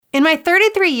In my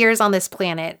 33 years on this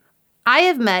planet, I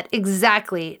have met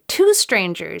exactly 2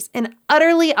 strangers in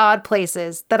utterly odd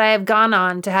places that I have gone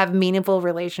on to have meaningful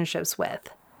relationships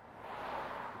with.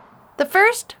 The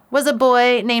first was a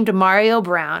boy named Mario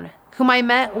Brown, whom I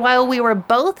met while we were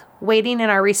both waiting in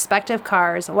our respective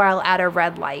cars while at a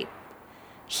red light.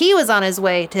 He was on his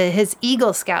way to his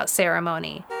Eagle Scout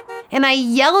ceremony, and I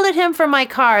yelled at him from my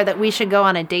car that we should go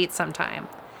on a date sometime,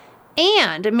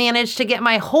 and managed to get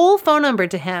my whole phone number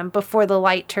to him before the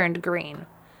light turned green.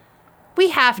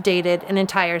 We half-dated an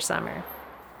entire summer.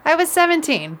 I was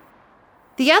 17.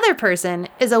 The other person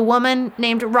is a woman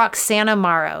named Roxana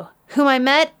Morrow, whom I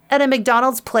met at a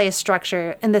McDonald's Place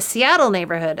structure in the Seattle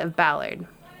neighborhood of Ballard.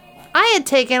 I had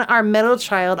taken our middle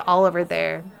child Oliver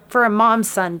there for a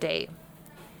mom-son date.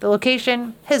 The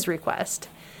location, his request.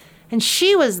 And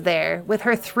she was there with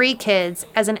her 3 kids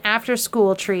as an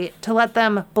after-school treat to let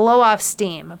them blow off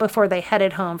steam before they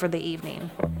headed home for the evening.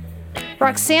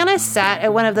 Roxana sat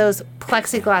at one of those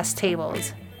plexiglass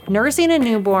tables, nursing a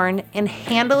newborn and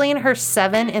handling her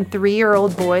 7- and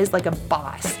 3-year-old boys like a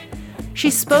boss. She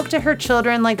spoke to her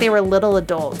children like they were little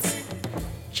adults.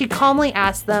 She calmly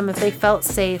asked them if they felt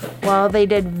safe while they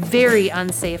did very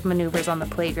unsafe maneuvers on the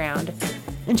playground.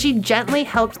 And she gently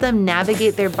helped them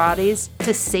navigate their bodies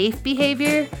to safe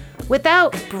behavior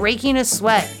without breaking a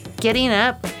sweat, getting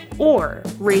up, or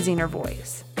raising her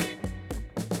voice.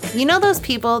 You know those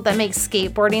people that make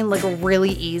skateboarding look really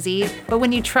easy, but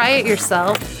when you try it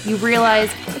yourself, you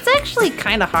realize it's actually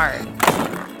kind of hard.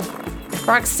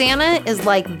 Roxana is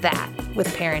like that with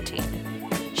parenting.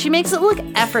 She makes it look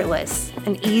effortless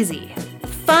and easy,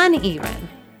 fun even.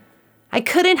 I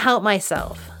couldn't help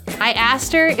myself. I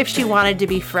asked her if she wanted to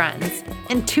be friends,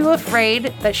 and too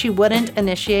afraid that she wouldn't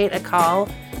initiate a call,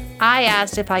 I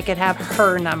asked if I could have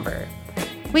her number.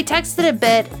 We texted a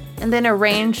bit and then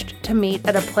arranged to meet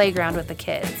at a playground with the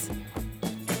kids.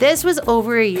 This was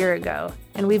over a year ago,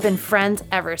 and we've been friends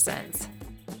ever since.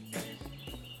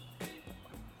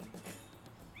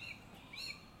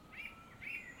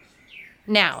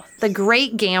 Now, the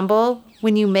great gamble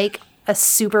when you make a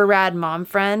super rad mom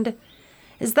friend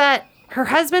is that her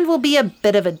husband will be a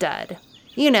bit of a dud.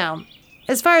 You know,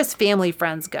 as far as family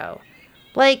friends go.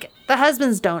 Like, the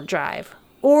husbands don't drive,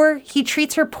 or he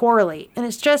treats her poorly, and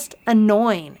it's just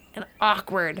annoying and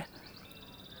awkward.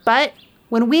 But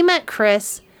when we met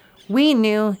Chris, we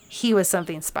knew he was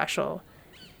something special.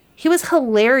 He was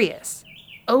hilarious,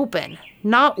 open,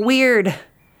 not weird.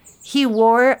 He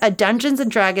wore a Dungeons &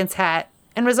 Dragons hat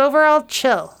and was overall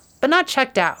chill, but not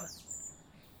checked out.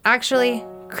 Actually,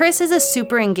 Chris is a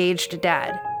super engaged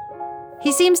dad.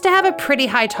 He seems to have a pretty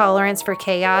high tolerance for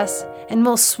chaos and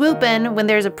will swoop in when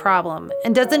there's a problem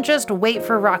and doesn't just wait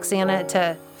for Roxana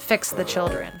to fix the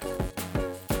children.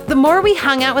 The more we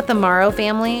hung out with the Morrow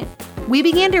family, we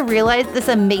began to realize this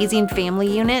amazing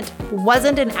family unit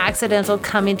wasn't an accidental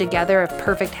coming together of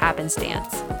perfect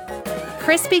happenstance.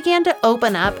 Chris began to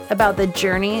open up about the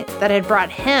journey that had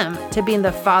brought him to being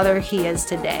the father he is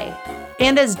today.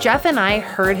 And as Jeff and I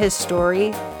heard his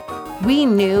story, we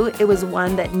knew it was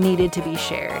one that needed to be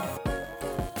shared.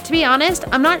 To be honest,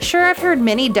 I'm not sure I've heard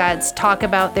many dads talk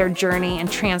about their journey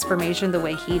and transformation the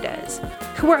way he does,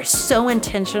 who are so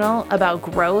intentional about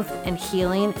growth and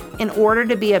healing in order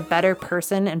to be a better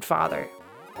person and father.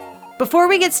 Before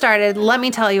we get started, let me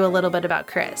tell you a little bit about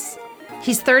Chris.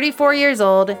 He's 34 years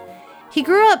old. He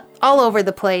grew up all over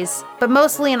the place, but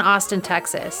mostly in Austin,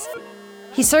 Texas.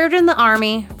 He served in the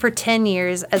Army for 10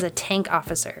 years as a tank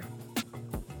officer.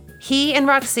 He and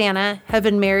Roxana have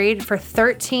been married for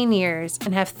 13 years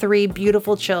and have 3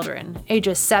 beautiful children,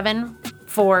 ages 7,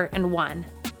 4, and 1.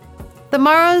 The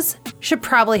Morrows should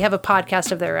probably have a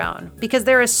podcast of their own because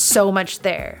there is so much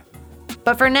there.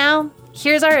 But for now,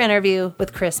 here's our interview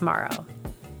with Chris Morrow.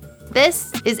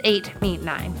 This is 8 Meet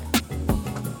 9.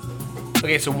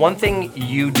 Okay, so one thing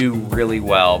you do really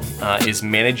well is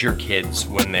manage your kids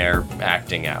when they're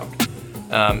acting out.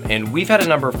 And we've had a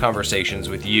number of conversations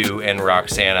with you and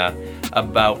Roxana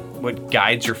about what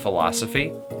guides your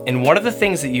philosophy. And one of the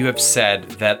things that you have said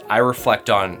that I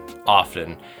reflect on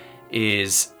often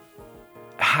is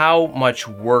how much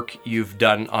work you've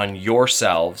done on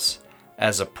yourselves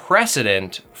as a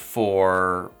precedent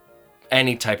for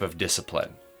any type of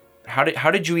discipline.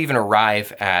 How did you even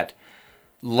arrive at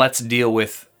let's deal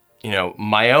with,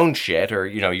 my own shit or,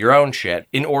 your own shit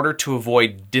in order to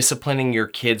avoid disciplining your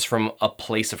kids from a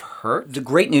place of hurt? The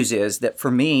great news is that for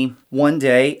me, one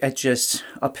day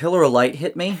a pillar of light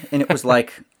hit me and it was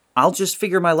like, I'll just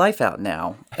figure my life out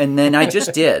now. And then I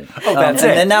just did. Oh, that's it.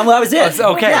 And then that was it.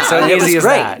 Okay, yeah, so it easy was as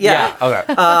great. that. Yeah.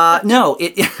 Okay. No,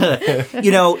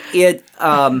 it,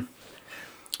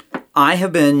 I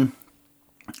have been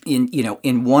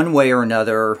in one way or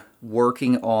another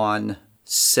working on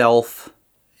self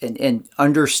and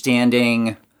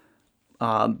understanding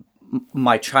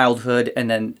my childhood, and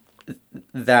then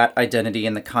that identity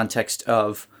in the context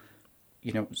of,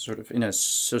 sort of in a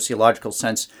sociological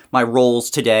sense, my roles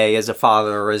today as a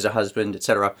father, as a husband,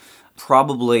 etc.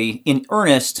 Probably in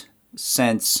earnest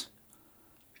since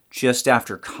just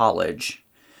after college.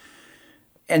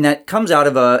 And that comes out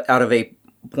of a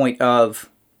point of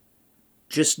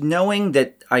just knowing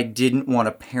that I didn't want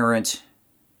to parent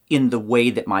in the way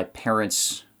that my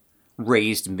parents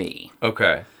raised me.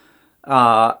 Okay.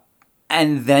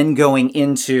 And then going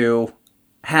into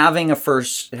having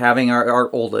our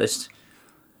oldest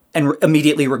and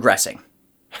immediately regressing.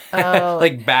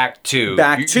 Like back to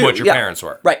what your parents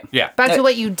were. Right. Yeah. Back to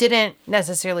what you didn't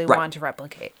necessarily want to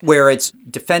replicate. Where it's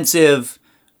defensive,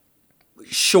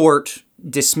 short,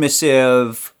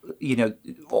 dismissive,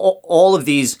 all of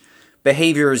these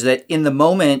behaviors that in the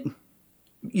moment,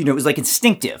 it was like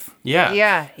instinctive. Yeah.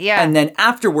 Yeah, yeah. And then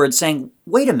afterwards saying,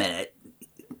 wait a minute,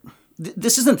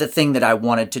 this isn't the thing that I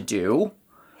wanted to do.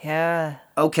 Yeah.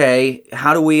 Okay,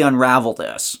 how do we unravel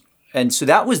this? And so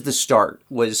that was the start,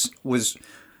 was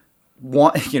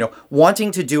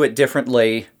wanting to do it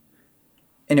differently,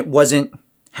 and it wasn't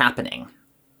happening.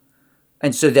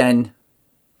 And so then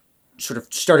sort of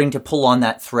starting to pull on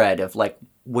that thread of like,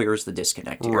 where's the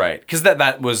disconnect here? Right. Because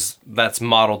that's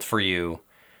modeled for you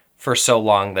for so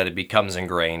long that it becomes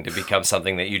ingrained. It becomes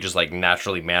something that you just like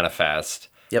naturally manifest.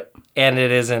 Yep. And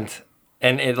it isn't,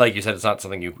 and it, like you said, it's not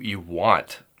something you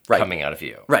want coming out of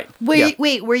you. Right. Wait,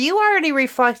 were you already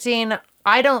reflecting,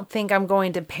 I don't think I'm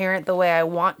going to parent the way I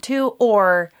want to,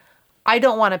 or I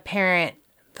don't want to parent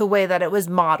the way that it was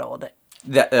modeled?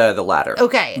 The latter.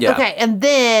 Okay. Yeah. Okay. And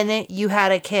then you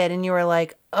had a kid and you were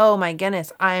like, oh my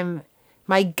goodness,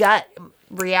 my gut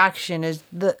reaction is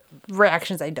the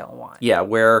reactions I don't want. Yeah,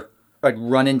 where I'd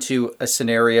run into a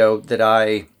scenario that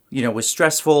I, was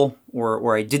stressful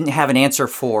or I didn't have an answer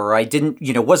for, or I didn't,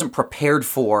 wasn't prepared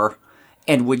for,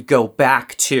 and would go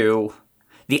back to,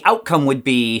 the outcome would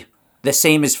be the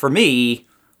same as for me,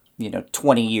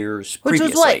 20 years previously.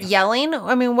 Which was what, yelling?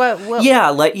 I mean, what?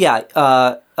 Yeah,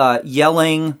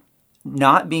 yelling,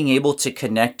 not being able to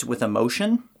connect with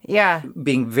emotion. Yeah.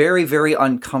 Being very, very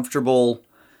uncomfortable,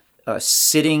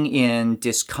 sitting in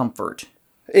discomfort.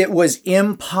 It was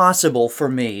impossible for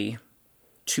me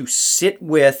to sit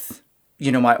with,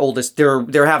 my oldest.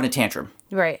 They're having a tantrum.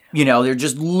 Right. They're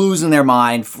just losing their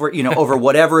mind for, over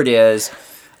whatever it is.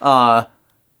 And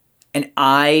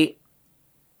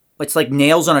it's like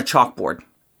nails on a chalkboard.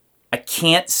 I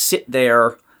can't sit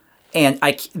there and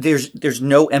there's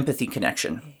no empathy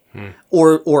connection.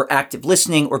 Or active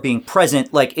listening or being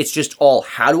present. Like, it's just all,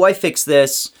 how do I fix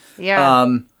this? Yeah.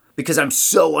 Because I'm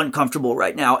so uncomfortable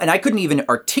right now. And I couldn't even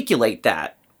articulate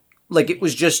that. Like, it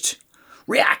was just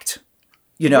react.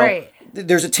 Right.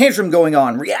 There's a tantrum going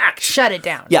on. React. Shut it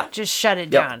down. Yeah. Just shut it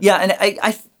down. Yeah, and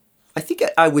I think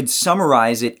I would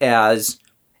summarize it as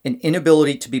an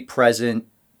inability to be present,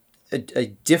 a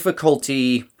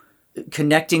difficulty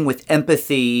connecting with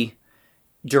empathy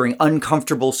during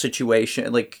uncomfortable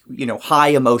situation, like, high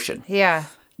emotion. Yeah.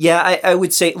 Yeah, I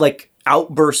would say like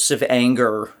outbursts of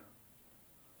anger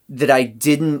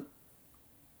that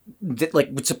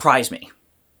would surprise me.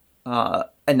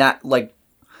 And that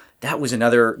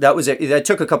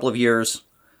took a couple of years.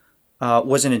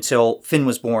 Wasn't until Finn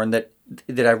was born that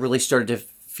I really started to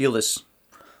feel these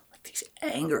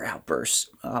anger outbursts.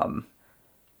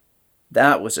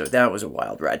 That was a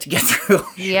wild ride to get through.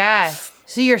 Yeah.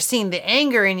 So you're seeing the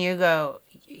anger and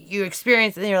you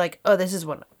experience it and you're like, oh, this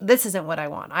isn't what I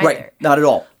want either. Right. Not at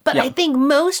all. But Yeah. I think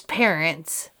most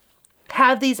parents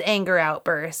have these anger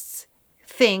outbursts,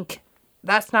 think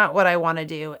that's not what I want to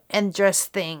do, and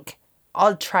just think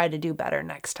I'll try to do better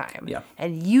next time. Yeah.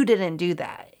 And you didn't do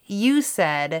that. You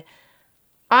said,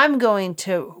 I'm going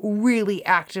to really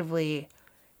actively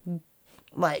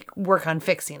like work on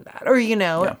fixing that. Or,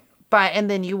 Yeah. and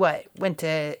then you went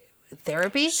to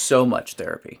therapy? So much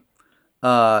therapy.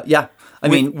 Yeah. I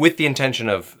mean, with the intention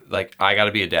of like, I got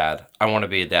to be a dad. I want to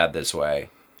be a dad this way.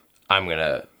 I'm going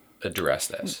to address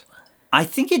this. I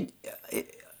think it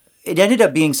ended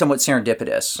up being somewhat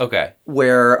serendipitous. Okay.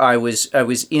 Where I was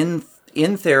in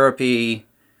therapy,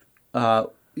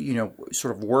 sort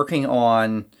of working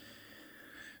on,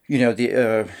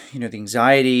 the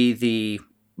anxiety,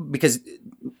 because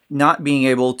not being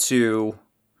able to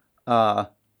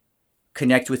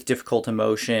connect with difficult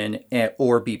emotion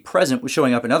or be present was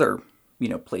showing up in other,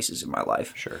 places in my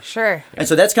life. Sure. Sure. And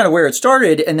so that's kind of where it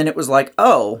started. And then it was like,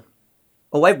 oh,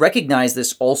 oh, I recognize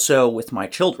this also with my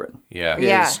children. Yeah.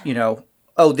 Yeah.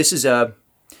 Oh, this is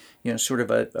sort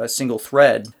of a single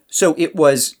thread. So it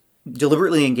was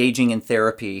deliberately engaging in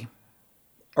therapy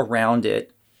around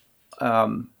it,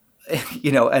 and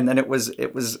then it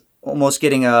was almost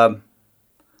getting a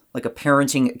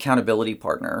parenting accountability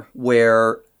partner,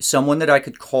 where someone that I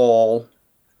could call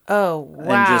Oh,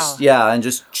 wow. and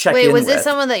just check Wait, in was with. this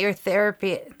someone that your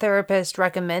therapist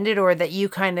recommended, or that you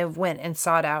kind of went and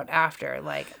sought out after?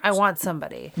 Like, I want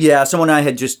somebody. Yeah, someone I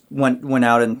had just went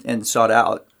out and sought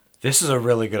out. This is a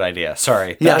really good idea.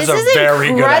 Sorry. Yeah. That is This a is very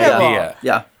incredible. good idea.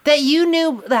 Yeah. That you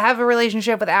knew to have a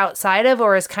relationship with outside of,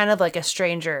 or is kind of like a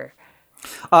stranger?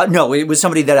 No, it was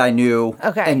somebody that I knew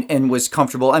Okay. and was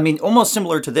comfortable. I mean, almost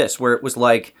similar to this, where it was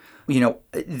like, my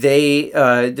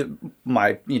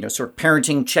sort of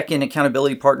parenting check-in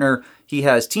accountability partner, he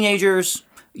has teenagers,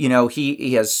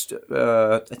 he has,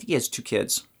 I think he has 2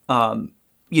 kids,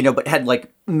 but had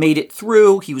like made it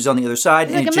through. He was on the other side.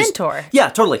 He's like a mentor. Yeah,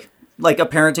 totally. Like a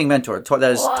parenting mentor.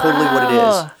 That is totally what it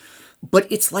is.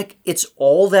 But it's like, it's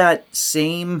all that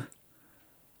same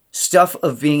stuff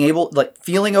of being able, like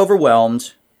feeling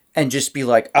overwhelmed and just be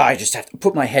like, I just have to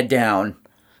put my head down.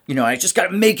 I just got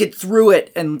to make it through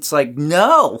it. And it's like,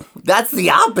 no, that's the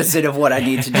opposite of what I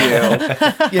need to do,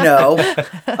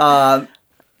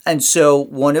 And so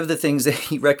one of the things that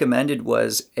he recommended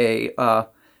was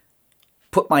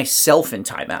put myself in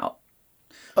timeout.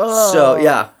 Oh. So,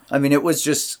 yeah, I mean, it was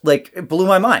just like, it blew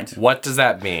my mind. What does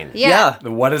that mean? Yeah.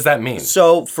 What does that mean?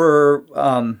 So for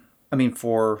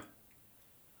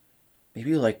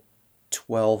maybe like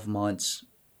 12 months,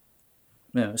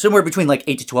 somewhere between like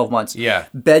 8 to 12 months. Yeah.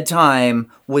 Bedtime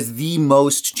was the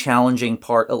most challenging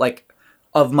part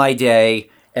of my day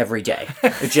every day.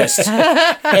 It just,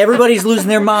 everybody's losing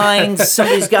their minds.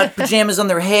 Somebody's got pajamas on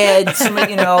their head.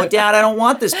 Somebody, Dad, I don't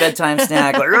want this bedtime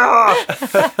snack. Like,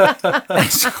 and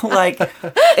so like,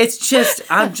 it's just,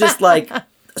 I'm just like,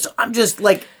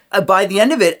 by the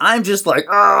end of it, I'm just like,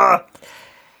 ah.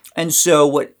 And so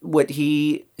what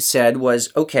he said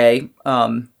was, okay,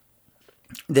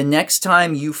 the next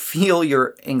time you feel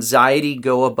your anxiety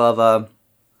go above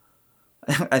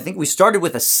I think we started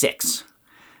with a 6.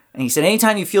 And he said,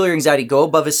 anytime you feel your anxiety go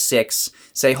above a 6,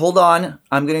 say, hold on,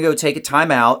 I'm going to go take a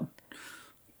time out,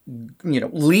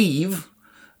 leave,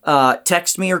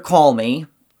 text me or call me.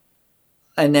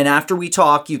 And then after we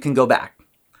talk, you can go back.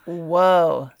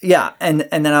 Whoa. Yeah. And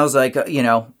then I was like,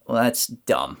 well, that's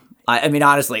dumb. I mean,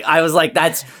 honestly, I was like,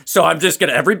 so I'm just going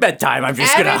to, every bedtime, I'm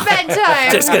just going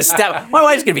to, just going to step, my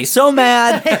wife's going to be so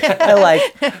mad.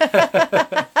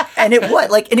 And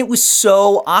it was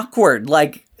so awkward,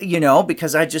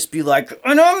 because I'd just be like,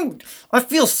 I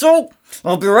feel so,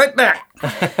 I'll be right back,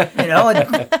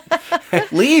 and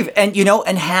leave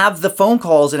and have the phone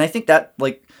calls. And I think that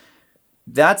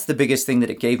that's the biggest thing that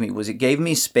it gave me, was it gave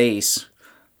me space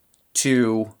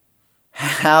to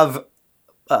have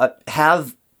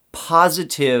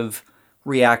positive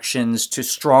reactions to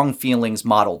strong feelings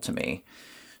modeled to me,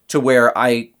 to where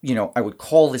I would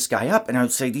call this guy up and I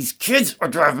would say, these kids are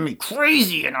driving me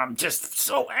crazy and I'm just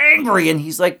so angry. And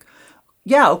he's like,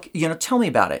 yeah, okay, tell me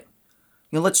about it.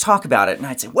 Let's talk about it. And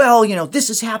I'd say, well, this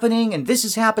is happening and this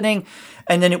is happening.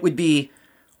 And then it would be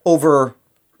over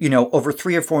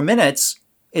 3 or 4 minutes.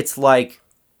 It's like,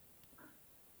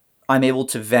 I'm able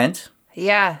to vent.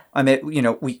 Yeah.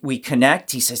 We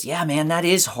connect. He says, yeah, man, that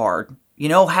is hard.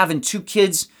 Having 2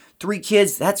 kids, 3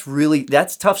 kids, that's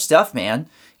tough stuff, man.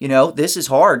 This is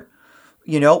hard,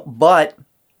 but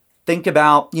think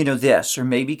about, this, or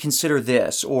maybe consider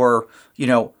this, or,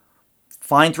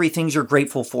 find 3 things you're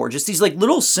grateful for. Just these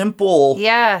little simple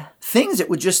things that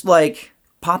would just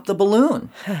pop the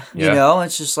balloon,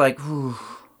 it's just like, whew.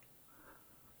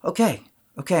 Okay,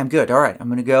 I'm good. All right. I'm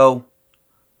going to go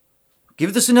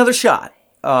give this another shot.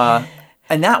 And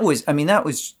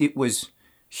it was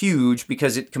huge,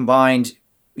 because it combined,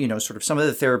 sort of some of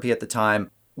the therapy at the time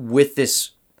with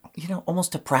this,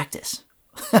 almost a practice.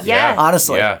 Yeah.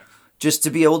 Honestly. Yeah. Just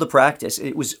to be able to practice.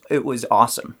 It was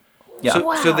awesome. Yeah.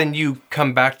 So then you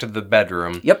come back to the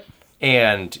bedroom. Yep.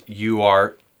 And you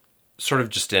are sort of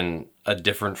just in a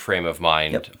different frame of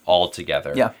mind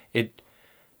altogether. Yeah. It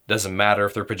doesn't matter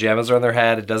if their pajamas are on their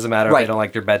head. It doesn't matter if they don't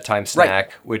like their bedtime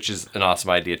snack, which is an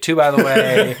awesome idea too, by the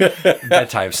way.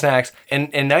 Bedtime snacks.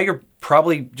 And now you're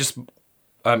probably just,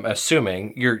 I'm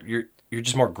assuming, you're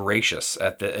just more gracious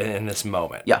in this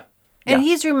moment. Yeah. And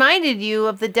he's reminded you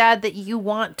of the dad that you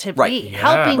want to be, Yeah.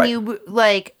 helping you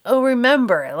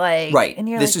remember, Right. And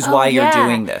you're this like, is why you're yeah.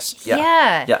 doing this. Yeah.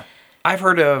 Yeah. Yeah. I've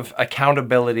heard of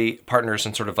accountability partners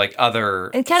and sort of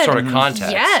other And kind sort of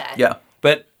contexts. Yeah. Yeah.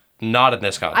 But not in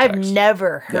this context. I've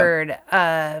never heard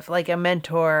of like a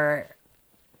mentor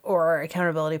or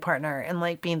accountability partner and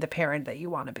like being the parent that you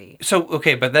want to be. So,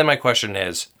 okay, but then my question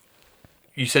is,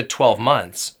 you said 12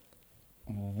 months.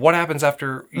 What happens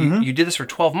after you did this for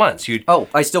 12 months? Oh,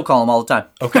 I still call him all the time.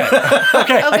 Okay.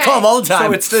 I call him all the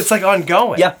time. So it's like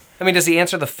ongoing. Yeah. I mean, does he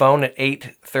answer the phone at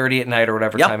 8:30 at night or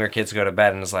whatever Yep. time your kids go to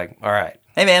bed and is like, all right,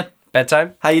 Hey, man.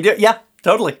 bedtime? How you doing? Yeah,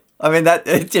 totally. I mean,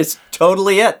 it's just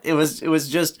totally it. It was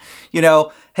just,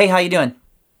 hey, how you doing?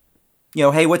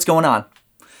 Hey, what's going on?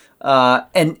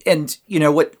 And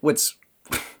what's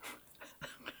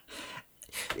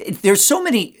there's so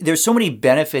many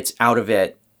benefits out of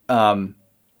it.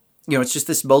 It's just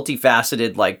this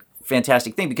multifaceted, like,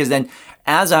 fantastic thing, because then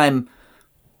as I'm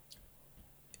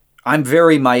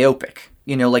very myopic,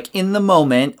 like in the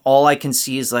moment, all I can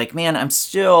see is like, man, I'm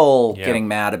still getting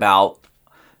mad about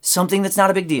something that's not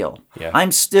a big deal. Yeah.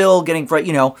 I'm still getting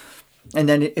and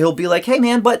then he'll be like, hey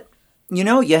man, but you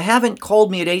haven't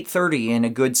called me at 8:30 in a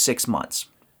good 6 months.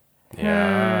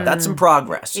 Yeah. That's some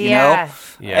progress, you Yeah.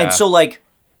 know? Yeah. And so like,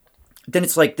 then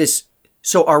it's like this,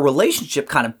 so our relationship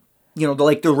kind of,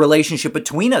 the relationship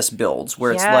between us builds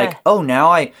where it's Yeah. like, oh,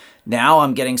 now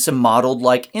I'm getting some modeled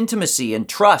like intimacy and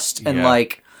trust and Yeah.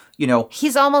 like,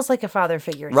 He's almost like a father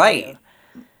figure. to right. you.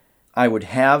 I would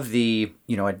have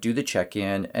I'd do the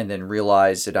check-in and then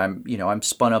realize that I'm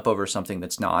spun up over something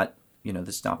that's not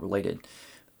related,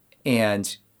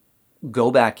 and go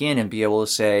back in and be able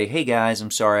to say, hey guys, I'm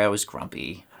sorry I was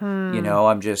grumpy.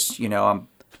 I'm just, I'm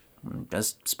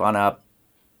just spun up,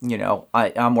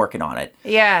 I'm working on it.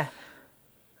 Yeah.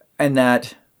 And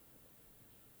that,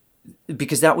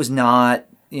 because that was not,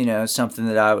 something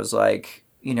that I was like,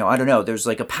 I don't know, there's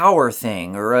like a power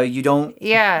thing or you don't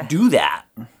Yeah. do that,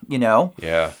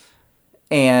 Yeah.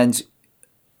 And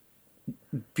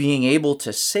being able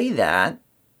to say that,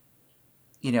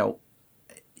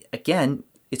 again,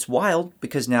 it's wild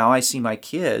because now I see my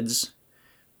kids,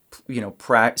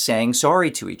 saying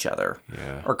sorry to each other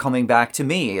Yeah. or coming back to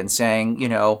me and saying,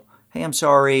 hey, I'm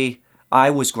sorry, I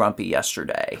was grumpy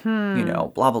yesterday, blah,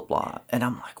 blah, blah. And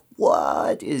I'm like,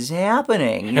 what is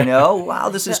happening? Wow,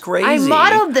 this is crazy. I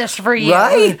modeled this for you.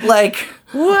 Right? Like,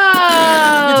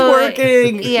 Whoa. it's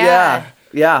working. Yeah.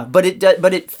 Yeah. But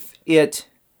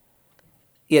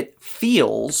it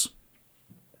feels,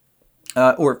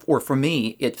 or for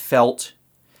me, it felt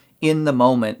in the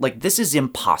moment like this is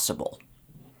impossible.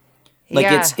 Like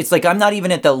Yeah. it's like I'm not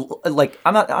even at the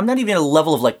I'm not even at a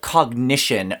level of like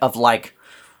cognition of like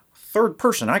third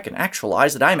person. I can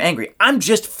actualize that I'm angry. I'm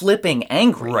just flipping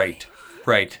angry.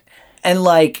 Right. And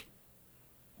like,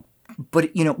 but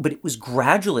it was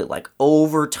gradually like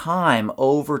over time,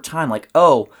 like,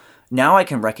 oh, now I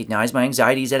can recognize my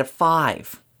anxieties at a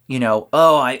 5.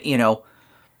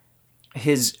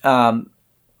 His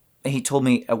he told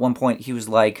me at one point, he was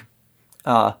like,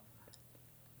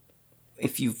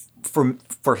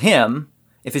 for him,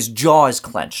 if his jaw is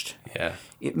clenched, Yeah.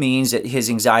 it means that his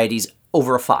anxiety's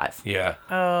over a 5. Yeah.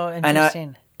 Oh, And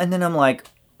interesting. and then I'm like,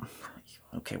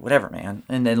 okay, whatever, man.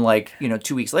 And then like,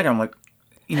 2 weeks later, I'm like,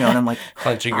 and I'm like,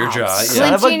 Clenching your jaw. son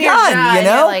Yeah. of a Clenching your gun, jaw, you and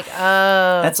know? you're like,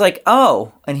 oh. That's like,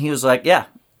 oh. And he was like, yeah,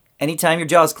 anytime your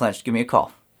jaw's clenched, give me a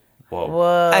call. Whoa.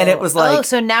 Whoa. And it was oh, like-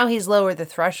 so now he's lowered the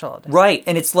threshold. Right.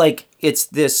 And it's like, it's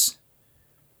this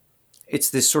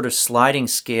sort of sliding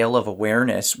scale of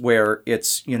awareness where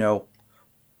it's,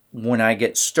 when I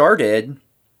get started,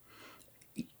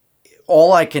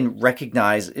 all I can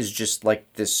recognize is just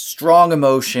like this strong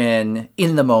emotion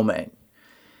in the moment.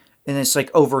 And it's like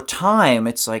over time,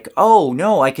 it's like, oh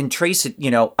no, I can trace it,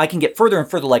 I can get further and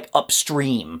further like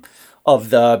upstream of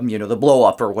the, the blow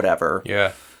up or whatever.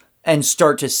 Yeah. And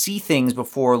start to see things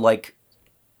before like,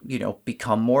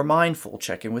 become more mindful,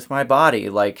 check in with my body,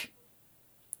 like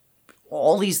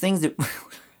all these things that,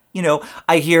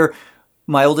 I hear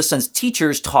my oldest son's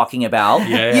teachers talking about.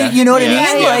 Yeah. You know what I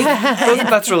Yeah. mean? Yeah. Like,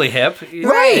 That's really hip.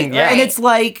 right. Yeah. And it's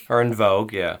like, Or in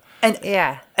vogue. Yeah.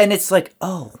 Yeah. and it's like,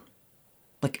 oh,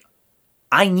 like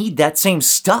I need that same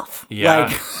stuff. Yeah.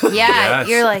 Like, Yeah. Yes.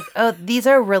 You're like, oh, these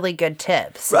are really good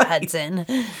tips, Right. Hudson.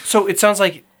 So it sounds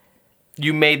like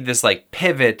you made this like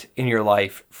pivot in your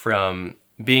life from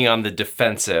being on the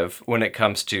defensive when it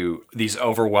comes to these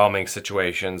overwhelming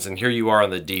situations, and here you are on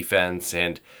the defense,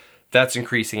 and that's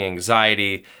increasing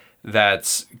anxiety,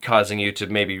 that's causing you to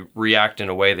maybe react in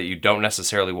a way that you don't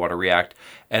necessarily want to react.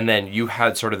 And then you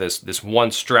had sort of this one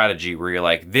strategy where you're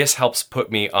like, this helps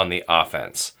put me on the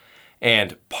offense.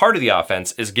 And part of the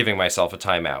offense is giving myself a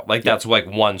timeout. Like that's like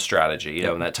one strategy,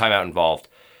 and that timeout involved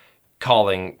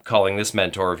calling this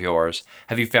mentor of yours.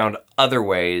 Have you found other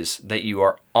ways that you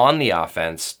are on the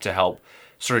offense to help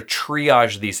sort of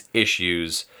triage these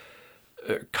issues,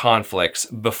 conflicts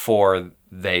before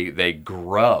they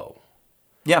grow.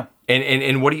 Yeah.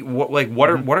 And what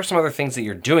are some other things that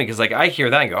you're doing? Because like I hear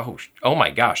that and go, oh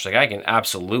my gosh, like I can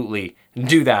absolutely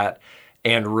do that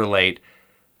and relate.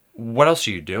 What else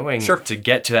are you doing to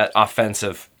get to that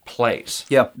offensive place?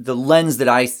 Yeah. The lens that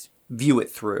I view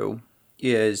it through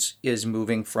is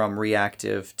moving from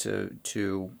reactive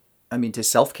to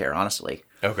self-care, honestly.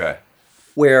 Okay.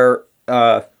 Where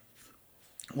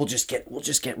we'll just get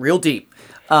real deep.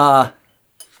 For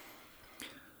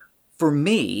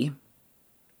me,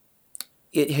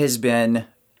 it has been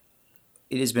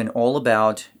all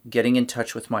about getting in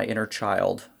touch with my inner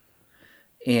child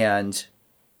and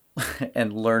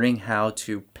learning how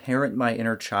to parent my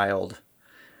inner child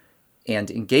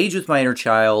and engage with my inner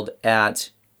child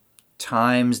at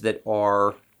times that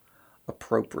are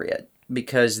appropriate,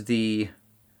 because the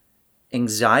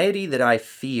anxiety that I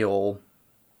feel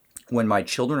when my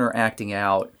children are acting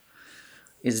out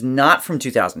is not from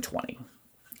 2020.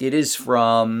 It is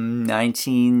from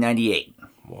 1998.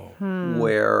 Whoa.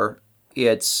 Where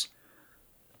it's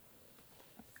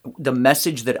the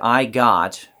message that I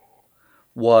got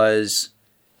was,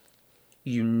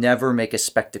 you never make a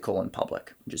spectacle in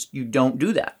public. You don't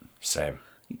do that. Same.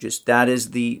 That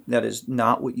is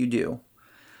not what you do.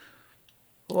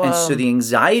 Whoa. And so the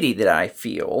anxiety that I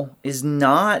feel is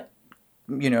not,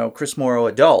 Chris Morrow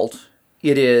adult.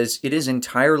 It is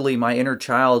entirely my inner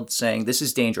child saying, this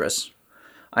is dangerous.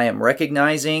 I am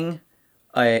recognizing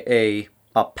a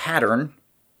pattern.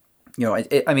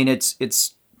 It's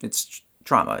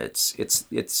trauma. It's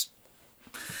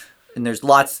and there's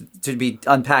lots to be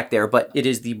unpacked there, but it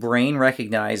is the brain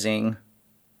recognizing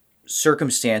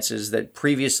circumstances that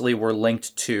previously were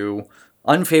linked to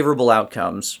unfavorable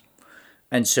outcomes.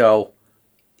 And so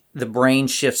the brain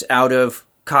shifts out of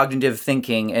cognitive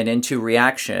thinking and into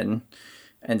reaction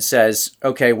and says,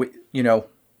 okay, you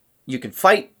can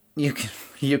fight, you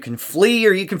can flee,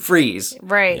 or you can freeze.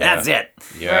 Right. Yeah. That's it.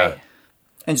 Yeah. Right.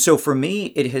 And so for me,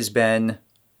 it has been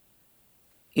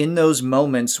in those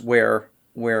moments where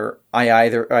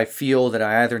I feel that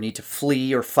I either need to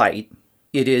flee or fight.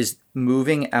 It is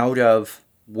moving out of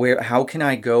how can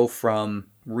I go from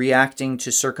reacting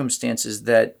to circumstances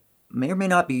that may or may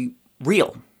not be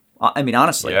real.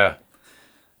 Honestly. Yeah.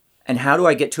 And how do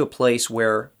I get to a place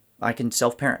where I can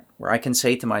self-parent, where I can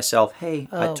say to myself, hey,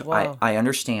 I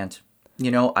understand.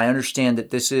 I understand that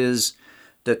this is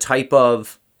the type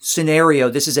of scenario,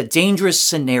 this is a dangerous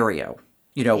scenario,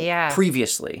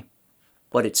 previously,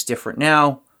 but it's different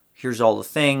now. Here's all the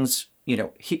things,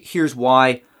 here's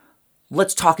why.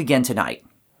 Let's talk again tonight.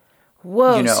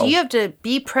 Whoa, so you have to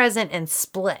be present and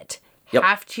split. Yep.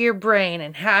 Half to your brain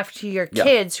and half to your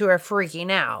kids who are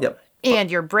freaking out. Yep.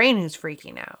 And your brain who's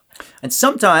freaking out. And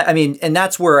sometimes, and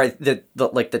that's where the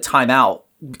timeout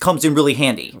comes in really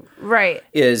handy. Right.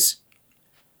 Is,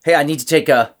 hey, I need to take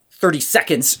 30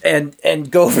 seconds and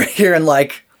go over here and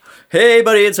hey,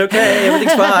 buddy, it's okay,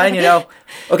 everything's fine,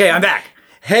 Okay, I'm back.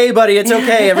 Hey, buddy, it's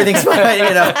okay, everything's fine,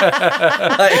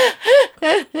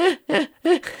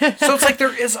 So it's like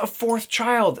there is a fourth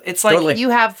child. It's like Totally. You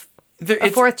have a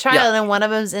fourth child, yeah. and one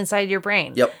of them's inside your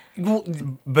brain. Yep.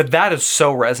 But that is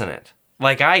so resonant.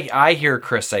 Like I hear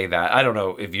Chris say that. I don't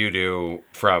know if you do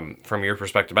from your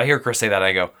perspective. I hear Chris say that.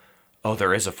 I go, oh,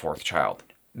 there is a fourth child.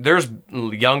 There's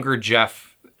younger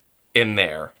Jeff in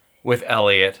there with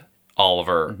Elliot,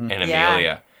 Oliver, and Amelia.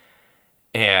 Yeah.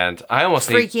 And I almost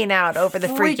Freaking out over the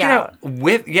freak out.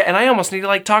 And I almost need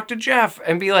to talk to Jeff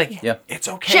and be like, Yeah. it's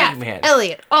okay, Jeff, man.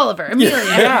 Elliot, Oliver, Amelia.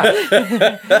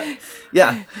 Yeah.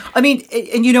 Yeah.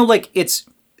 It's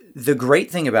the great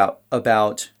thing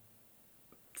about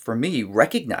for me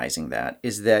recognizing that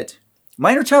is that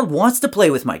my inner child wants to play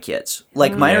with my kids.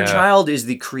 My inner child is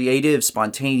the creative,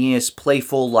 spontaneous,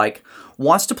 playful,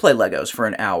 wants to play Legos for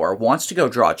an hour, wants to go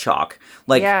draw chalk.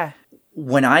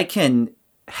 When I can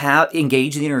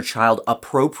engage the inner child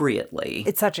appropriately,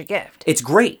 It's such a gift. it's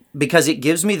great because it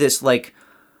gives me this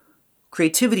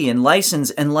creativity and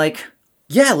license and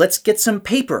let's get some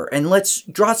paper and let's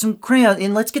draw some crayon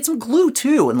and let's get some glue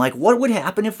too. And what would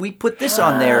happen if we put this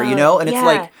on there, And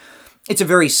yeah. it's a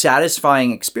very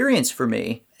satisfying experience for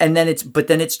me. And then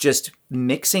it's just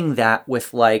mixing that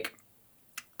with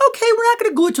okay, we're not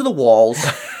going to glue it to the walls.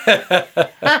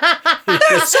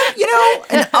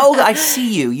 I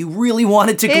see you. You really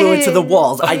wanted to glue it to the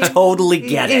walls. I totally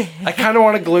get it. I kind of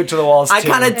want to glue it to the walls, too. I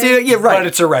kind of do. Yeah, right. But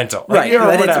it's a rental. Right.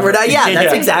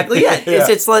 That's exactly it. Yeah.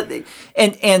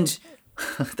 And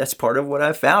that's part of what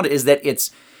I've found is that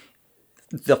it's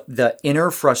the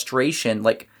inner frustration,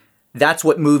 that's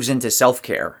what moves into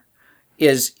self-care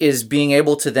is being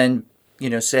able to then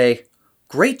say,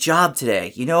 great job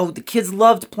today. The kids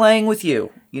loved playing with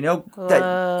you.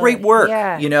 That great work.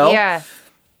 Yeah. Yeah.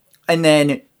 And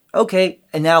then, okay,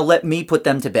 and now let me put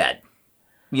them to bed.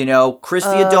 Chris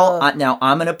the adult, now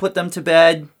I'm going to put them to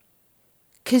bed.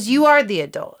 Because you are the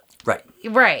adult. Right.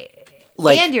 Right.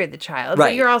 Like, and you're the child, right.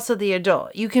 but you're also the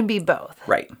adult. You can be both.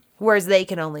 Right. Whereas they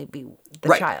can only be the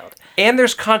Right. child. And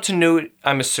there's continuity,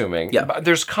 I'm assuming. Yeah. But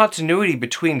there's continuity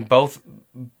between both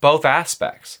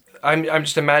aspects. I'm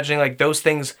just imagining like those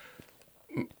things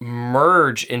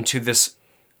merge into this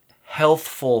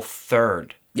healthful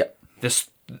third. Yep.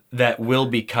 That will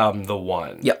become the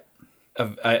one. Yep.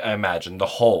 I imagine the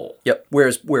whole. Yep.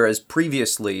 Whereas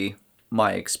previously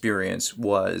my experience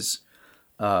was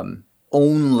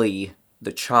only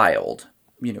the child,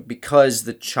 because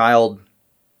the child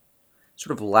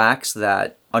sort of lacks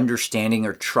that understanding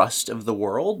or trust of the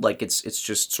world. Like it's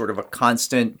just sort of a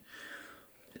constant,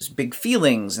 there's big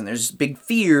feelings and there's big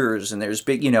fears and there's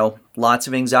big, lots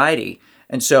of anxiety.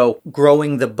 And so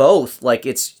growing the both, like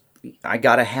I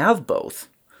gotta have both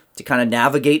to kind of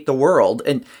navigate the world.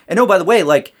 And oh, by the way,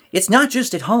 like it's not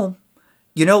just at home,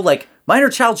 like my inner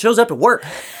child shows up at work.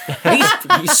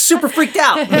 He's super freaked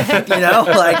out,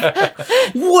 like,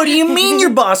 what do you mean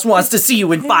your boss wants to see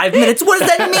you in 5 minutes? What does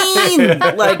that mean?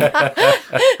 Like,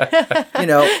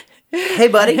 hey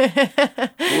buddy,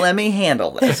 let me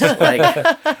handle this. Like,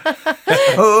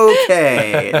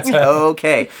 okay, it's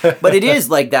okay. But it is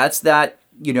like, that's that,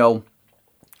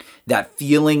 that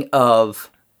feeling of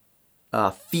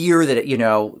fear that,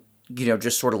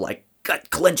 just sort of like gut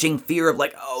clenching fear of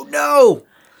like, oh no,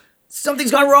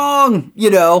 something's gone wrong,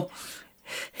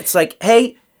 It's like,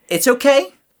 hey, it's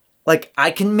okay. Like,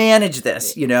 I can manage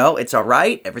this, It's all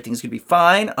right. Everything's going to be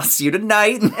fine. I'll see you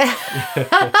tonight.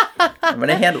 I'm going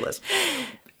to handle this.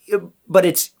 But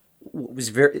it was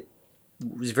very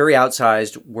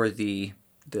outsized were the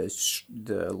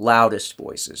loudest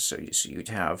voices. So you'd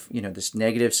have, this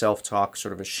negative self-talk,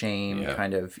 sort of a shame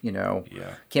kind of,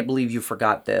 can't believe you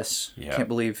forgot this. Yeah. Can't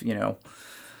believe,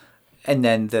 and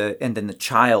then the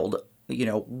child,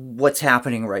 what's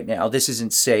happening right now? This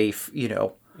isn't safe,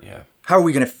 Yeah. How are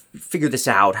we going to figure this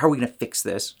out? How are we going to fix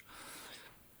this?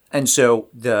 And so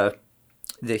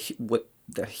what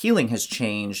the healing has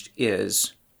changed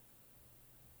is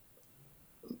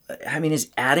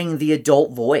adding the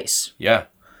adult voice. Yeah.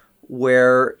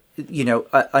 Where,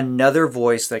 another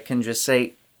voice that can just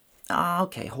say,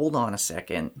 okay, hold on a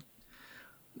second.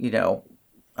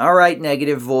 All right,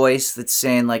 negative voice that's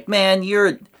saying like, man,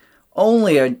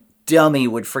 only a dummy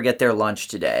would forget their lunch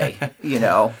today.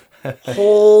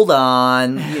 Hold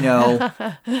on,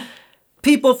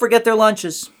 people forget their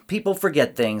lunches. People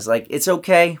forget things. Like, it's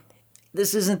okay.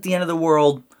 This isn't the end of the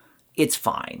world. It's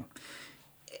fine.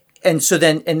 And so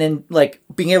then like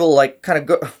being able to like kind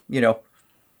of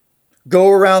go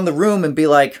around the room and be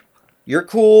like, you're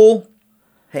cool.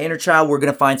 Hey, inner child, we're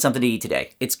going to find something to eat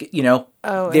today. It's, there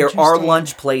are interesting.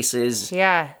 lunch places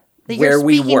Yeah. That where you're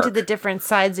we speaking work. to the different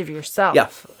sides of yourself. Yeah.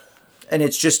 And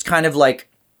it's just kind of like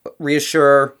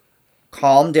reassure,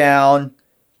 calm down.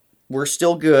 We're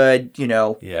still good,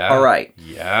 Yeah. All right.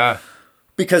 Yeah.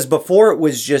 Because before it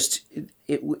was just,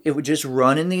 it would just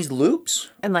run in these loops.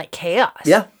 And like chaos.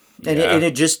 Yeah. And Yeah.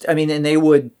 it just, and they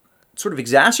would sort of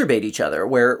exacerbate each other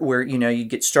where you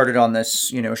get started on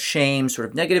this, shame, sort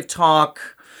of negative talk,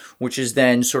 which is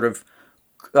then sort of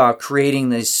creating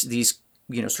these,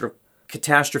 sort of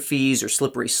catastrophes or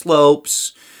slippery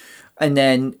slopes. And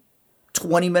then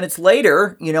 20 minutes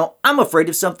later, I'm afraid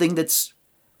of something that's,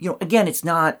 again, it's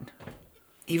not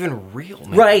Even real.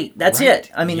 Now. right. That's Right.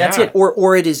 it. I mean, that's Yeah. it.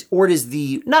 Or it is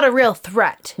the Not a real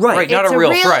threat. right. Right, not It's a a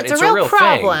real real- threat. it's a real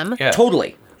problem. thing. Yeah.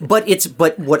 Totally. But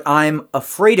what I'm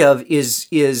afraid of is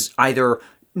either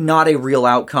not a real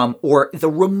outcome or the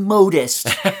remotest,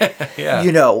 Yeah.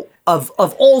 of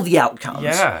all the outcomes.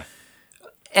 Yeah.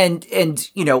 And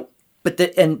but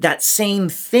that same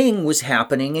thing was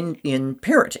happening in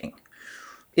parenting.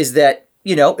 Is that,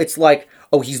 it's like,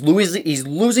 oh, he's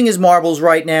losing his marbles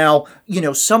right now.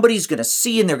 Somebody's going to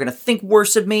see and they're going to think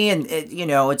worse of me. And,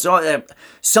 it's all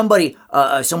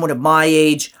someone of my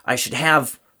age, I should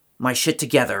have my shit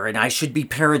together and I should be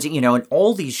parenting, and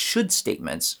all these should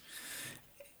statements.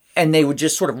 And they would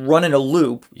just sort of run in a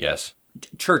loop. Yes.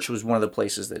 Church was one of the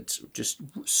places that's just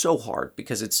so hard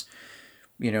because it's,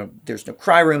 there's no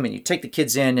cry room and you take the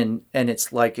kids in and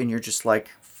it's like, and you're just like,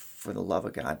 for the love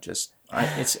of God, just,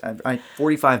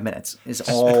 45 minutes is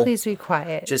all. Please be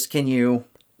quiet. Just can you?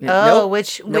 Oh, nope,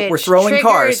 which we're throwing triggers,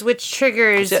 cars. Which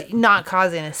triggers That's it. not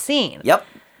causing a scene. Yep.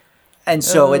 And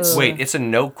so it's Wait, it's a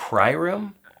no cry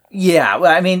room? yeah.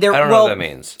 Well, I mean, there. I don't know well, what that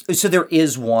means. So there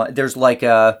is one. There's like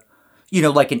a,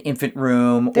 like an infant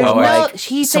room There's or no. like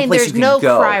He's saying someplace there's you can no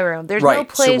go. cry room. There's Right. no So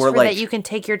place we're for like, that you can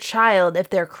take your child if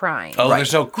they're crying. Oh,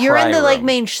 there's no cry You're in the like room.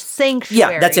 main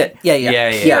sanctuary. Yeah, that's it. Yeah.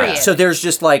 Yeah. So there's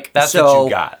just like That's so what you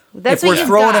got. That's if what we're you've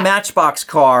throwing got. a Matchbox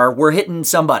car, we're hitting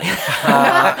somebody.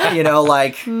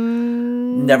 Like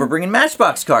never bringing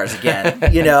Matchbox cars again.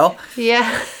 Yeah.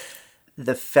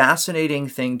 The fascinating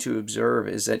thing to observe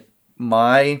is that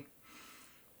the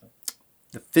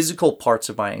physical parts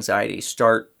of my anxiety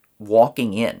start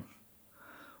walking in,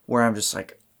 where I'm just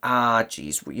like,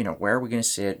 geez, where are we going to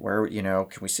sit? Where,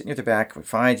 can we sit near the back? Can we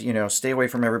find, stay away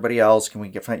from everybody else? Can we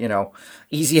get,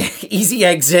 easy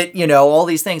exit, all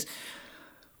these things.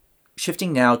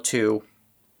 Shifting now to,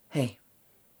 hey,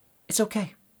 it's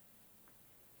okay.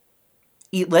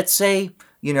 Let's say,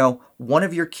 one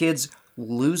of your kids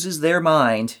loses their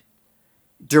mind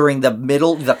during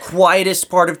the quietest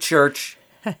part of church.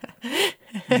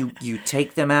 You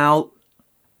take them out,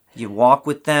 you walk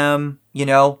with them,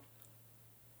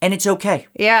 and it's okay.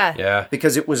 Yeah. Yeah.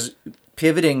 Because it was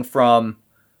pivoting from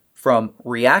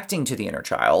reacting to the inner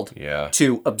child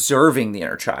to observing the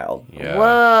inner child. Yeah.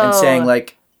 Whoa. And saying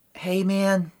like, hey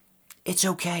man, it's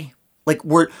okay. Like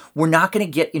we're not gonna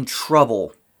get in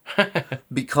trouble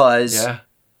because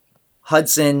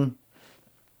Hudson,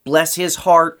 bless his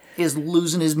heart, is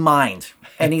losing his mind.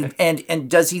 And he and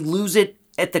does he lose it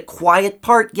at the quiet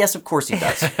part? Yes, of course he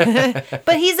does.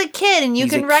 But he's a kid, and you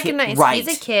He's a can kid, recognize right,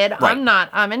 he's a kid. right. I'm not.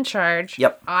 I'm in charge.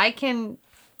 Yep. I can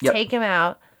Yep. take him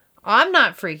out. I'm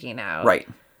not freaking out. Right.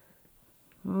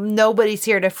 Nobody's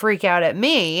here to freak out at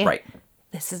me. Right.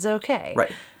 This is okay.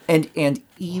 Right. And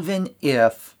even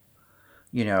if,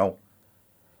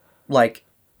 like,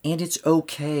 and it's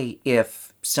okay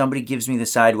if somebody gives me the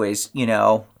sideways,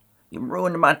 you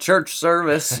ruined my church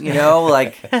service,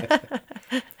 like,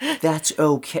 that's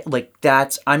okay. Like,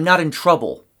 I'm not in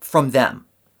trouble from them.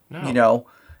 No.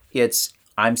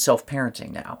 I'm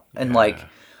self-parenting now. And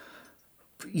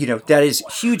that is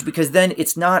huge because then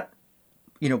it's not,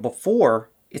 before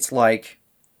it's like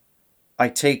I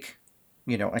take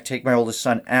my oldest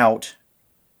son out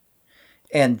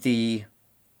and the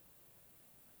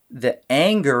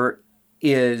anger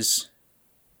is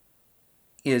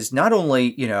not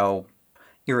only,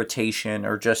 irritation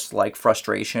or just like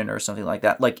frustration or something like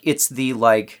that. Like it's the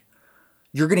like,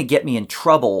 you're going to get me in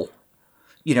trouble,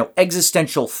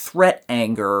 existential threat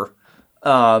anger,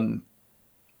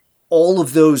 all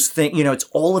of those things, it's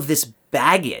all of this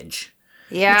baggage.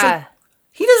 Yeah.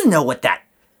 He doesn't know what that,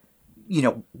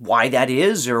 why that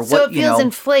is or So what, it feels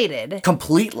inflated.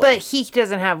 completely. But he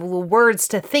doesn't have the words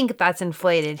to think that's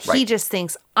inflated. He Right. just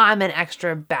thinks I'm an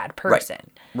extra bad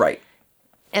person. Right.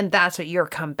 And that's what you're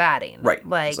combating. Right.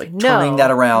 Like, It's like no. turning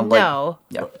that around. Like, No.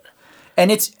 yeah.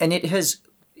 And it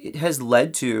has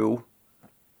led to,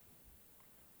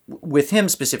 with him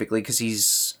specifically,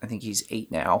 because I think he's 8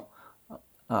 now.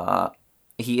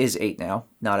 He is 8 now,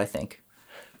 not I think.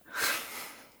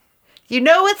 You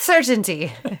know with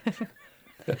certainty.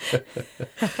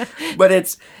 But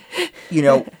it's,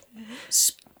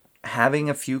 having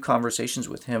a few conversations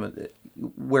with him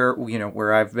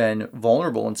where I've been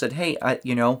vulnerable and said, hey,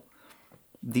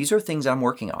 these are things I'm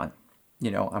working on.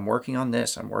 I'm working on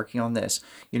this. I'm working on this.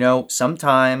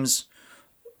 Sometimes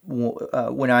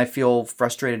when I feel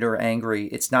frustrated or angry,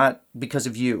 it's not because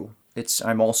of you.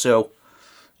 I'm also,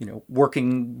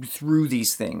 working through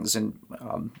these things. And,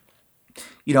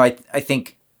 I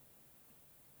think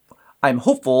I'm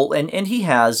hopeful, and he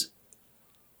has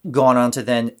gone on to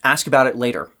then ask about it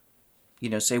later.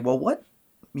 Say, well, what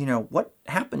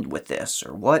happened with this,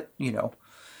 or what,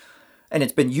 and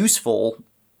it's been useful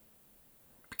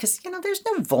because, there's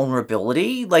no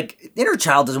vulnerability. Like, inner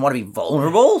child doesn't want to be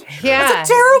vulnerable. Yeah. That's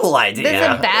a terrible idea.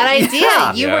 That's a bad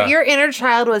idea. Yeah. Your inner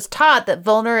child was taught that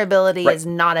vulnerability Right. is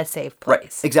not a safe Right.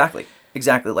 place. Exactly.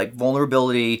 Like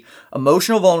vulnerability,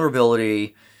 emotional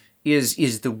vulnerability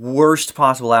is the worst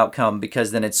possible outcome because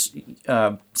then it's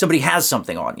somebody has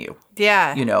something on you.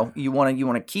 Yeah. You want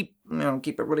to keep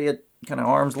everybody at kind of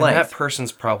arm's And length. that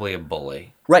person's probably a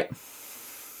bully, Right.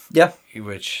 Yeah.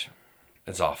 which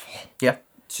is awful. Yeah.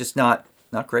 It's just not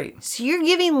great. So you're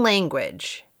giving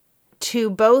language to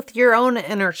both your own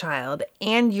inner child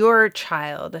and your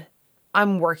child.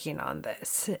 I'm working on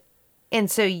this. And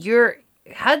so your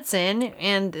Hudson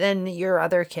and then your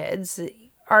other kids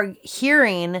are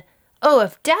hearing, oh,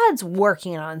 if dad's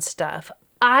working on stuff,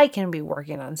 I can be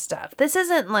working on stuff. This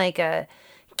isn't like a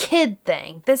kid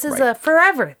thing. This is Right. a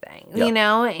forever thing,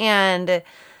 Yep.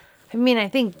 And I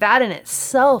think that in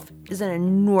itself is an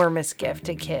enormous gift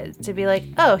to kids to be like,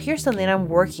 oh, here's something I'm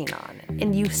working on.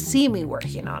 And you see me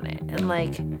working on it. And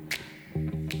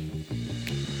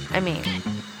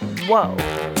Whoa.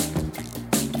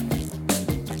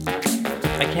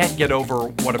 I can't get over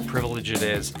what a privilege it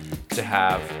is to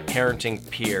have parenting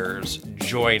peers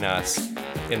join us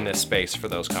in this space for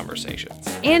those conversations.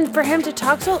 And for him to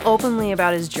talk so openly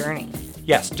about his journey.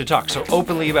 Yes, to talk so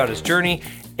openly about his journey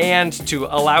and to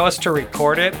allow us to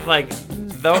record it. Like,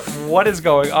 what is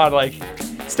going on? Like,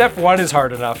 step one is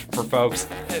hard enough for folks,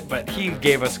 but he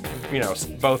gave us,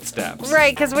 both steps.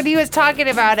 Right, because when he was talking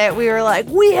about it, we were like,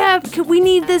 we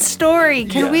need this story.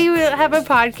 Can we have a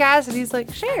podcast? And he's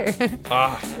like, sure.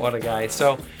 What a guy.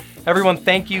 So, everyone,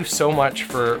 thank you so much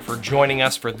for joining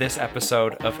us for this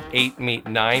episode of 8 Meet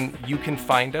 9. You can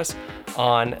find us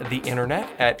on the internet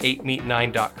at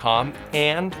 8meet9.com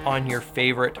and on your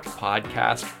favorite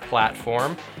podcast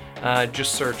platform.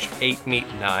 Just search 8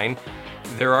 Meet 9.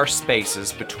 There are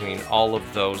spaces between all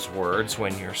of those words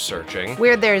when you're searching.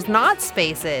 Where there's not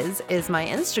spaces is my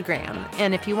Instagram.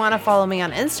 And if you want to follow me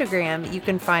on Instagram, you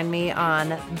can find me on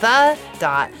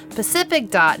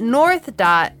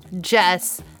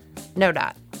the.pacific.north.jess. No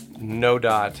dot. No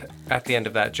dot at the end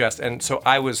of that, Jess. And so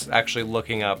I was actually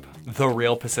looking up the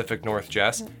real Pacific North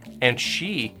Jess, and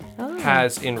she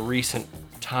has in recent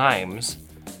times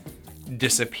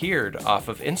disappeared off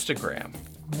of Instagram.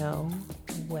 No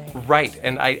way. Right,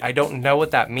 and I don't know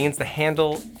what that means. The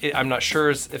handle, I'm not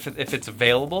sure if it's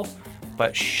available,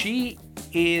 but she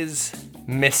is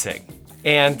missing.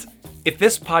 And if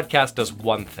this podcast does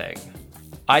one thing,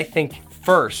 I think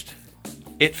first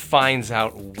it finds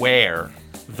out where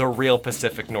the real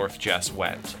Pacific North Jess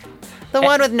went. The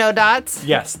one with no dots?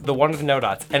 Yes, the one with no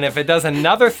dots. And if it does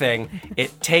another thing,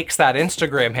 it takes that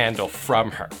Instagram handle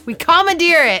from her. We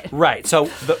commandeer it. Right. So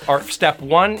our step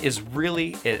one is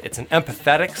really, it's an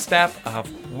empathetic step of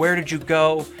where did you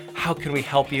go? How can we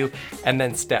help you? And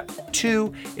then step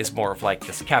two is more of like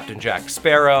this Captain Jack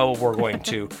Sparrow. We're going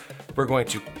to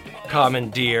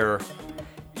commandeer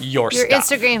your stuff. Your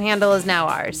Instagram handle is now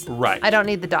ours. Right. I don't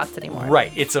need the dots anymore.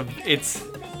 Right.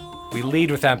 We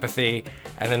lead with empathy,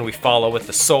 and then we follow with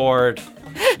the sword.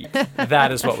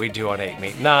 That is what we do on 8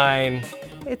 Meet 9.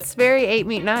 It's very 8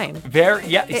 Meet 9.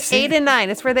 See, 8 and 9.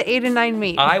 It's where the 8 and 9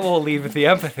 meet. I will lead with the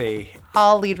empathy.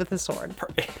 I'll lead with the sword.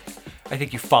 I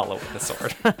think you follow with the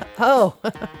sword. Oh.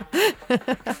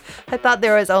 I thought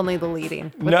there was only the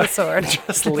leading with the sword.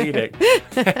 Just leading.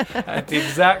 At the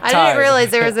exact time. I didn't realize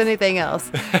there was anything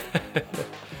else.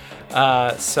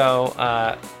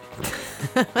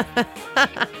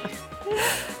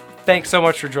 Thanks so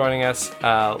much for joining us.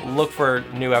 Look for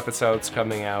new episodes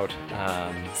coming out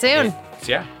Soon.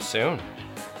 Soon.